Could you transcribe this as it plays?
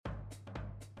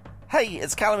Hey,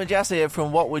 it's Callum and Jess here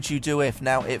from What Would You Do If?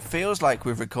 Now, it feels like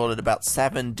we've recorded about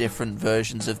 7 different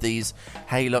versions of these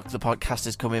hey, look, the podcast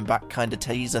is coming back kind of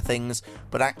teaser things,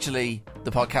 but actually,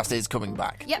 the podcast is coming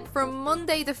back. Yep, from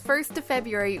Monday the 1st of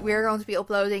February, we're going to be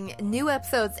uploading new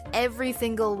episodes every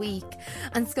single week,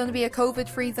 and it's going to be a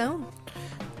COVID-free zone.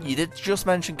 You did just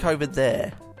mention COVID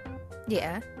there.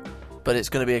 Yeah. But it's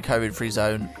going to be a COVID-free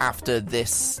zone after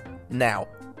this now.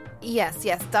 Yes,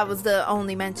 that was the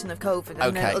only mention of COVID.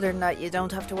 And Okay. other than that, you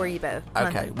don't have to worry about it.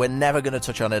 Okay, we're never going to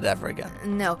touch on it ever again.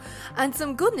 No. And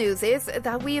some good news is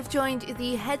that we have joined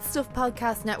the HeadStuff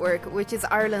podcast network, which is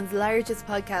Ireland's largest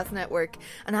podcast network,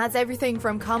 and has everything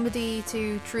from comedy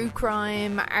to true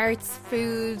crime, arts,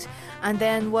 food, and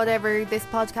then whatever this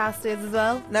podcast is as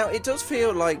well. Now, it does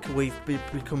feel like we've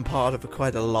become part of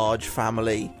quite a large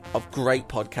family of great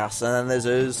podcasts, and then there's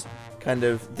us, kind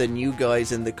of the new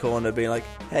guys in the corner being like,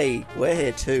 hey, we're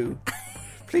here too.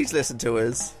 Please listen to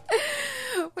us.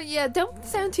 But yeah, don't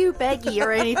sound too beggy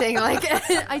or anything. Like,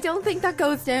 I don't think that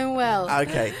goes down well.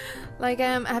 Okay. Like,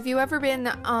 have you ever been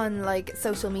on, like,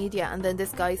 social media and then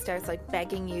this guy starts, like,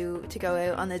 begging you to go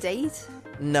out on a date?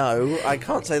 No, I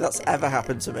can't say that's ever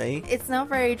happened to me. It's not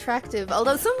very attractive,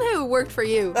 although somehow it worked for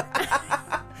you.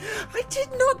 I did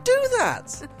not do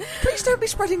that. Please don't be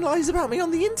spreading lies about me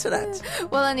on the internet.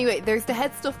 Well, anyway, there's the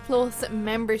HeadStuff Plus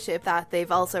membership that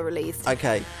they've also released.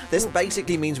 Okay, this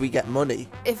basically means we get money.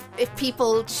 If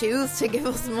people choose to give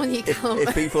us money,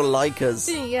 If people like us.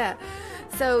 Yeah.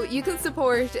 So you can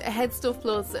support HeadStuff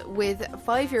Plus with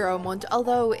 €5 a month,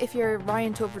 although if you're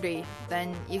Ryan Tubridy,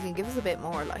 then you can give us a bit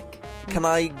more, like. Can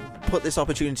I put this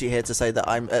opportunity here to say that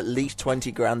I'm at least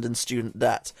 20 grand in student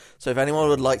debt? So if anyone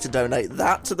would like to donate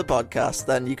that to the podcast,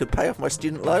 then you could pay off my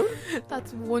student loan.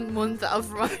 That's 1 month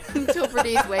of Ryan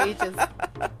Tubridy's wages.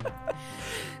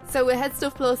 So with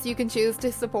HeadStuff Plus, you can choose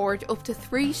to support up to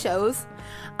 3 shows,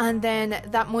 and then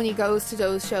that money goes to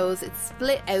those shows. It's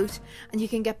split out, and you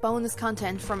can get bonus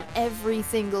content from every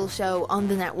single show on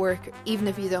the network, even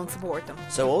if you don't support them.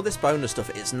 So all this bonus stuff,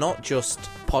 it's not just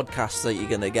podcasts that you're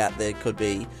going to get. There could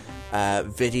be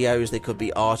videos, there could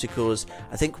be articles.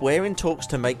 I think we're in talks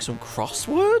to make some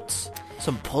crosswords,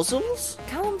 some puzzles.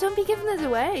 Callum, don't be giving it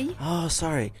away. Oh,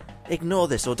 sorry. Ignore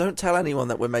this, or don't tell anyone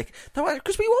that we're making... No,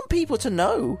 because we want people to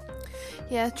know.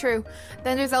 Yeah, true.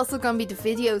 Then there's also going to be the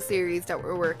video series that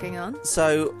we're working on.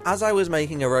 So, as I was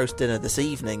making a roast dinner this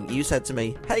evening, you said to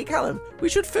me, hey Callum, we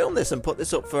should film this and put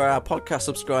this up for our podcast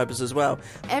subscribers as well.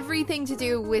 Everything to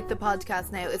do with the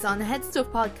podcast now is on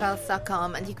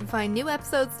headstuffpodcast.com, and you can find new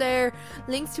episodes there,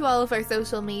 links to all of our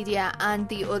social media, and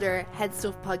the other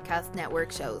HeadStuff Podcast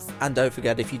Network shows. And don't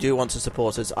forget, if you do want to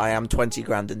support us, I am 20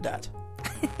 grand in debt.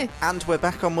 And we're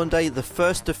back on Monday the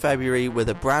 1st of February with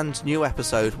a brand new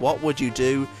episode, What Would You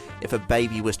Do If a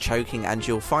Baby Was Choking? And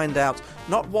you'll find out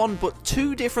not 1 but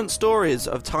 2 different stories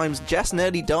of times Jess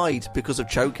nearly died because of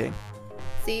choking.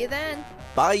 See you then.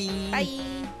 Bye.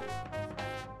 Bye.